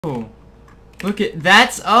Oh, look at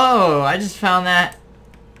that's. Oh, I just found that.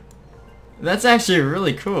 That's actually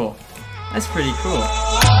really cool. That's pretty cool.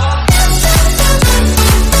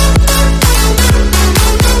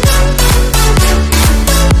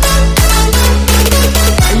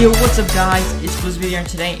 Hey, yo, what's up guys? It's Blizmid here, and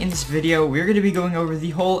today in this video we're going to be going over the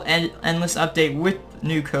whole endless update with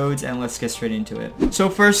new codes, and let's get straight into it. So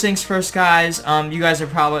first things first guys, you guys are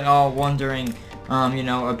probably all wondering you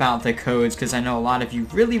know, about the codes, because I know a lot of you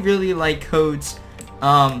really like codes.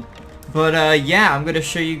 Yeah, I'm going to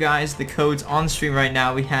show you guys the codes on stream right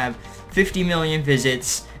now. We have 50 million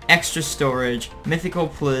visits, extra storage, mythical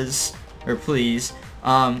please,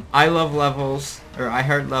 I love levels, or I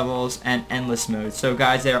heart levels, and endless mode. So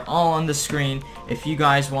guys, they're all on the screen. If you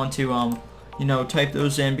guys want to, you know, type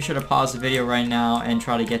those in, be sure to pause the video right now and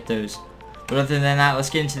try to get those. But other than that, let's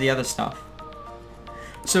get into the other stuff.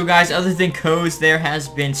 So guys, other than codes, there has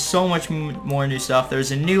been so much more new stuff.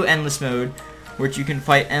 There's a new endless mode, which you can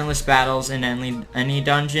fight endless battles in any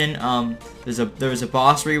dungeon. There was a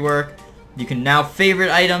boss rework. You can now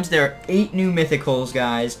favorite items. There are 8 new mythicals,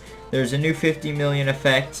 guys. There's a new 50 million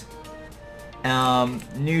effect.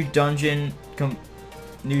 New dungeons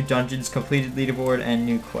completed leaderboard, and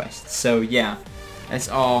new quests. So yeah, it's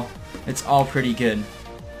all pretty good.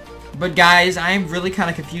 But guys, I am really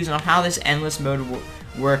kind of confused on how this endless mode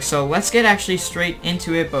works, so let's get actually straight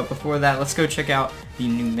into it. But before that, let's go check out the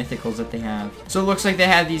new mythicals that they have. So it looks like they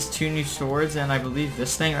have these 2 new swords, and I believe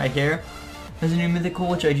this thing right here is a new mythical,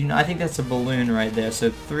 which I do not. I think that's a balloon right there. So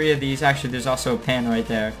 3 of these. Actually, there's also a pan right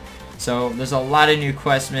there. So there's a lot of new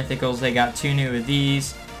quest mythicals. They got 2 new of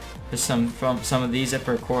these. There's some of these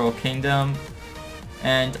for Coral Kingdom,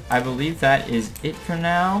 and I believe that is it for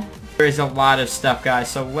now. There is a lot of stuff,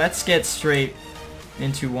 guys. So let's get straight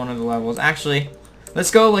into one of the levels. Actually, let's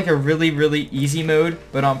go like a really easy mode,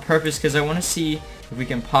 but on purpose, because I want to see if we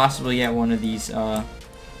can possibly get one of these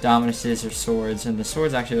Dominuses or swords, and the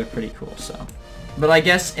swords actually look pretty cool. So, but I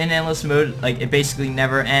guess in endless mode, like, it basically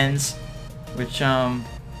never ends, which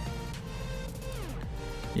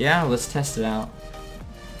yeah, let's test it out.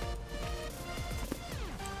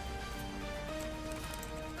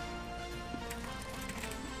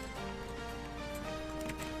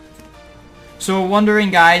 So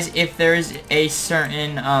wondering guys, if there's a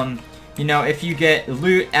certain, you know, if you get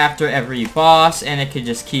loot after every boss and it could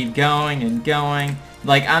just keep going and going.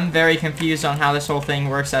 Like, I'm very confused on how this whole thing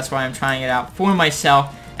works. That's why I'm trying it out for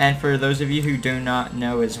myself, and for those of you who do not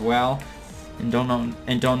know as well, and don't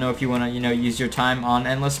know if you want to, you know, use your time on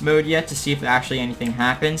endless mode yet to see if actually anything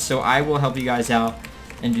happens. So I will help you guys out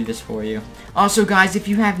and do this for you. Also guys, if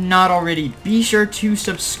you have not already, be sure to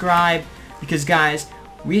subscribe, because guys,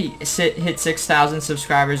 we hit 6,000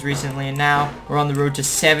 subscribers recently, and now we're on the road to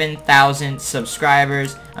 7,000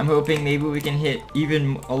 subscribers. I'm hoping maybe we can hit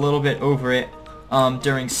even a little bit over it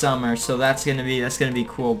during summer. So that's gonna be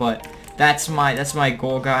cool. But that's my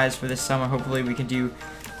goal, guys, for this summer. Hopefully we can do,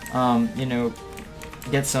 you know,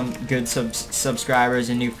 get some good subscribers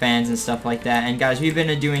and new fans and stuff like that. And guys, we've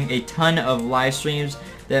been doing a ton of live streams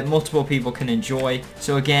that multiple people can enjoy.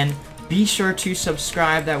 So again, be sure to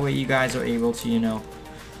subscribe. That way you guys are able to, you know,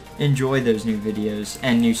 enjoy those new videos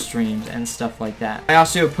and new streams and stuff like that. I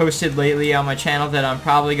also posted lately on my channel that I'm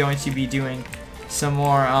probably going to be doing some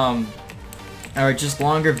more or just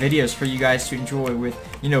longer videos for you guys to enjoy, with,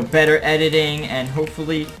 you know, better editing and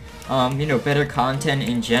hopefully you know, better content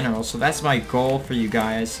in general. So that's my goal for you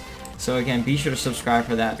guys. So again, be sure to subscribe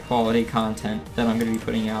for that quality content that I'm going to be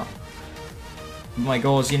putting out. My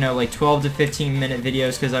goal is, you know, like 12 to 15 minute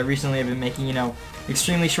videos, because I recently have been making, you know,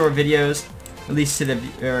 extremely short videos, at least to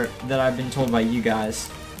that I've been told by you guys.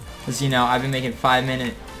 Because, you know, I've been making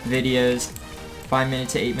 5-minute videos, 5-minute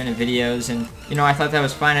to 8-minute videos, and, you know, I thought that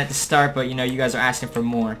was fine at the start, but, you know, you guys are asking for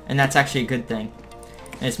more, and that's actually a good thing.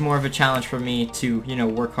 And it's more of a challenge for me to, you know,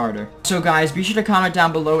 work harder. So guys, be sure to comment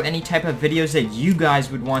down below any type of videos that you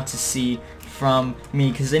guys would want to see from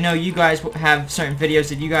me, because I know you guys have certain videos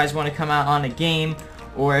that you guys want to come out on a game,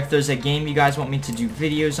 or if there's a game you guys want me to do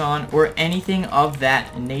videos on, or anything of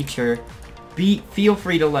that nature. Feel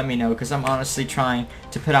free to let me know, because I'm honestly trying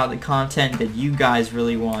to put out the content that you guys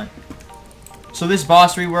really want. So this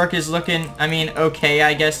boss rework is looking, I mean, okay,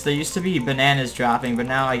 I guess. There used to be bananas dropping, but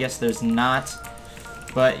now I guess there's not.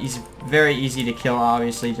 But he's very easy to kill,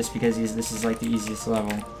 obviously, just because this is like the easiest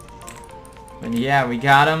level. But yeah, we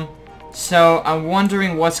got him. So I'm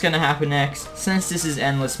wondering what's gonna happen next. Since this is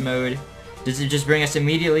endless mode, does it just bring us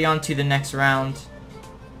immediately on to the next round?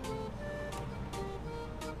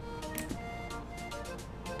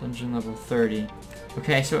 Dungeon level 30.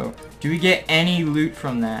 Okay, so do we get any loot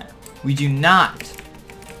from that? We do not.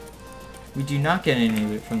 We do not get any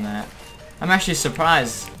loot from that. I'm actually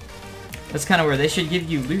surprised. That's kind of where they should give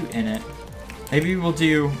you loot in it. Maybe we'll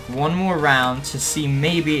do one more round to see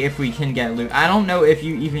maybe if we can get loot. I don't know if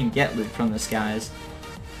you even get loot from this, guys.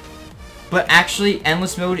 But actually,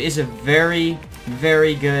 endless mode is a very,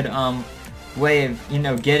 very good way of, you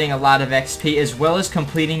know, getting a lot of XP, as well as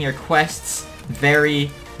completing your quests very,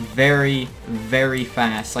 very, very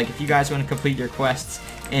fast. Like, if you guys want to complete your quests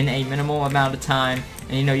in a minimal amount of time,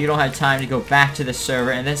 and you know, you don't have time to go back to the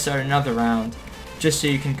server and then start another round, just so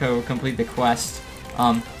you can go complete the quest,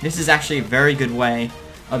 this is actually a very good way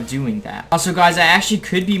of doing that. Also, guys, I actually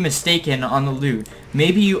could be mistaken on the loot.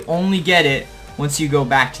 Maybe you only get it once you go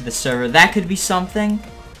back to the server. That could be something.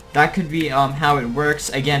 That could be how it works.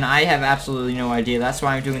 Again, I have absolutely no idea. That's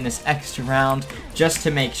why I'm doing this extra round, just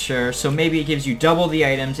to make sure. So maybe it gives you double the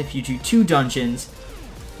items if you do 2 dungeons.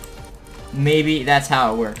 Maybe that's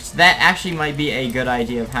how it works. That actually might be a good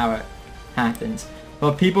idea of how it happens.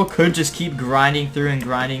 But people could just keep grinding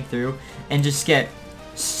through and just get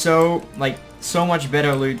so much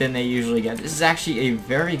better loot than they usually get. This is actually a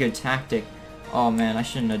very good tactic. Oh man, I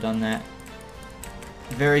shouldn't have done that.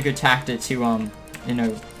 Very good tactic to you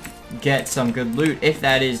know, get some good loot, if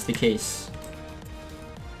that is the case.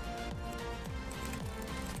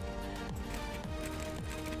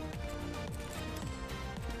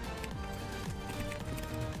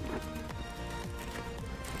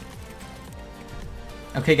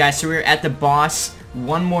 Okay, guys, so we're at the boss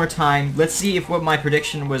one more time. Let's see if what my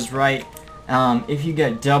prediction was right. If you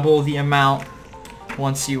get double the amount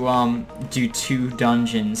once you do 2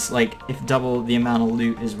 dungeons, like if double the amount of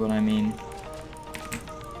loot is what I mean.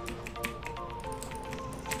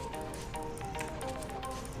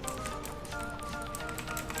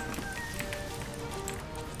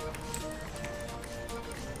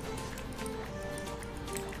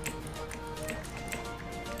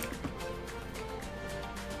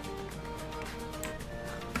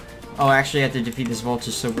 Oh, actually I have to defeat this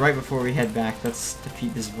voltage, so right before we head back, let's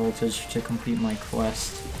defeat this voltage to complete my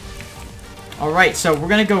quest. Alright, so we're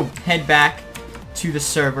gonna go head back to the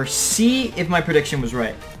server, see if my prediction was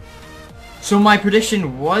right. So my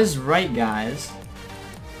prediction was right, guys.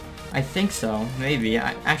 I think so, maybe.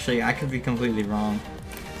 Actually, I could be completely wrong.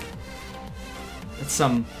 It's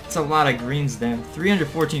a lot of greens there.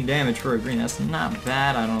 314 damage for a green, that's not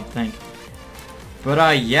bad, I don't think.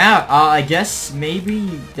 But yeah, I guess maybe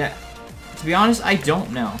that... To be honest, I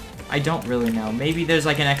don't know. I don't really know. Maybe there's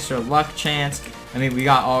like an extra luck chance. I mean, we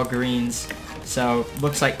got all greens, so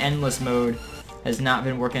looks like endless mode has not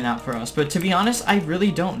been working out for us. But to be honest, I really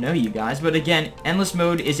don't know, you guys. But again, endless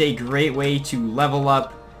mode is a great way to level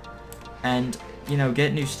up and, you know,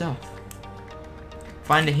 get new stuff.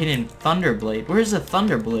 Find a hidden Thunderblade. Where's the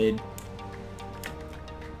Thunderblade?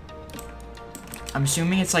 I'm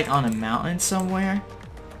assuming it's like on a mountain somewhere.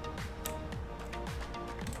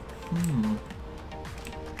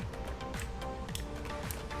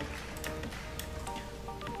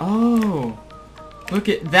 Oh, look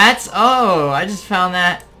at that's. Oh, I just found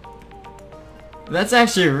that. That's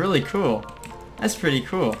actually really cool. That's pretty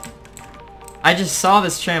cool. I just saw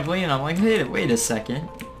this trampoline and I'm like, hey, wait a second.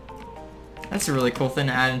 That's a really cool thing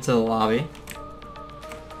to add into the lobby.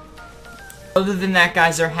 Other than that,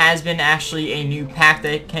 guys, there has been actually a new pack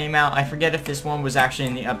that came out. I forget if this one was actually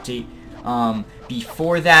in the update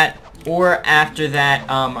before that or after that.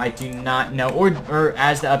 I do not know, or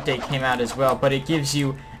as the update came out as well. But it gives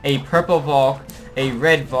you a purple Valk, a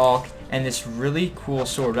red Valk, and this really cool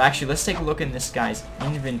sword. Actually, let's take a look in this guy's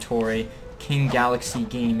inventory. King Galaxy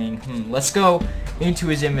Gaming. Let's go into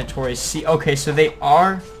his inventory. See, okay, so they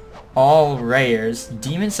are all rares.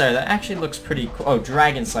 Demon Slayer, that actually looks pretty cool. Oh,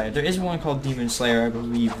 Dragon Slayer. There is one called Demon Slayer, I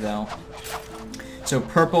believe, though. So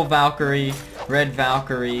purple Valkyrie, red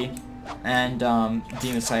Valkyrie, and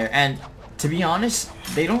Demon Slayer. And to be honest,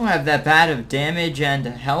 they don't have that bad of damage and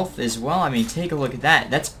health as well. I mean, take a look at that.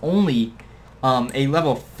 That's only a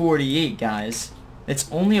level 48, guys.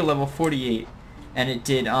 It's only a level 48, and it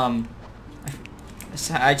did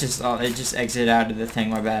it just exited out of the thing.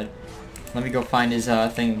 My bad. Let me go find his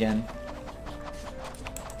thing again.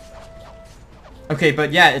 Okay,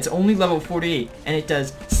 but yeah, it's only level 48, and it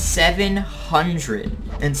does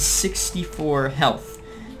 764 health.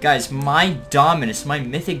 Guys, my Dominus, my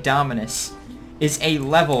Mythic Dominus, is a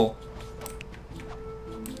level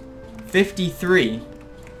 53.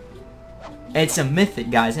 It's a Mythic,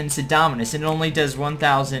 guys, and it's a Dominus, and it only does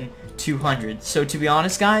 1,200. So to be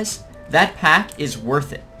honest, guys, that pack is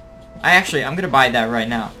worth it. I'm gonna buy that right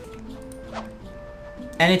now.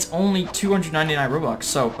 And it's only 299 Robux,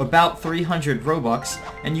 so about 300 Robux,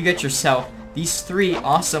 and you get yourself these 3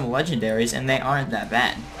 awesome legendaries, and they aren't that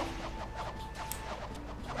bad.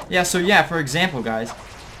 Yeah, so yeah, for example, guys,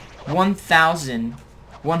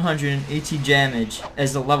 1,180 damage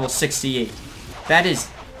as the level 68. That is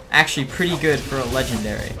actually pretty good for a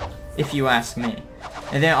legendary, if you ask me.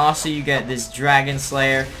 And then also you get this Dragon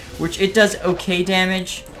Slayer, which it does okay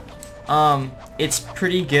damage. It's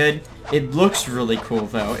pretty good. It looks really cool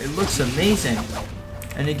though. It looks amazing.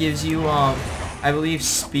 And it gives you, I believe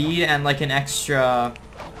speed and like an extra,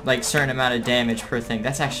 like certain amount of damage per thing.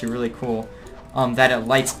 That's actually really cool. That it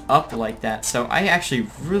lights up like that. So I actually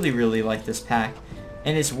really like this pack.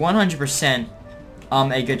 And it's 100%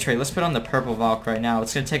 a good trade. Let's put on the purple Valk right now.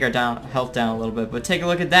 It's gonna take our health down a little bit, but take a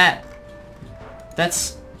look at that.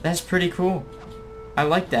 That's pretty cool. I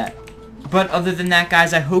like that. But other than that,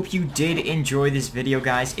 guys, I hope you did enjoy this video,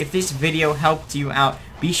 guys. If this video helped you out,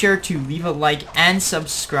 be sure to leave a like and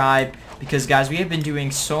subscribe, because, guys, we have been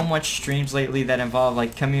doing so much streams lately that involve,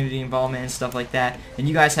 like, community involvement and stuff like that, and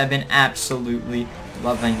you guys have been absolutely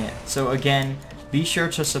loving it. So, again, be sure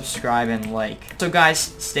to subscribe and like. So, guys,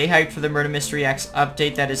 stay hyped for the Murder Mystery X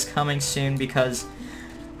update that is coming soon, because,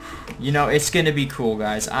 you know, it's gonna be cool,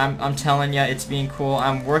 guys. I'm telling ya, it's being cool.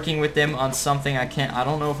 I'm working with them on something I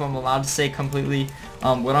don't know if I'm allowed to say completely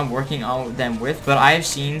what I'm working on with them with, but I have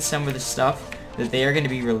seen some of the stuff that they are going to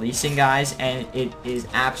be releasing, guys, and it is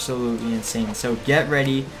absolutely insane. So get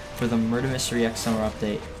ready for the Murder Mystery X summer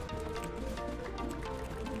update.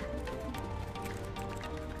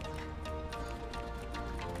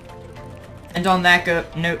 And on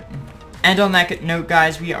that note,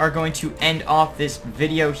 guys, we are going to end off this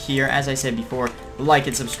video here. As I said before, like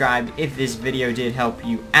and subscribe if this video did help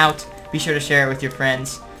you out. Be sure to share it with your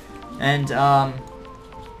friends. And,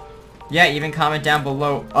 yeah, even comment down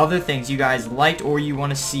below other things you guys liked or you want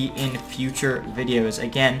to see in future videos.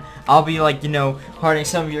 Again, I'll be, like, you know, hearting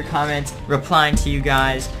some of your comments, replying to you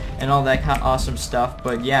guys, and all that kind of awesome stuff.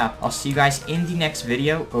 But, yeah, I'll see you guys in the next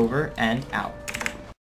video. Over and out.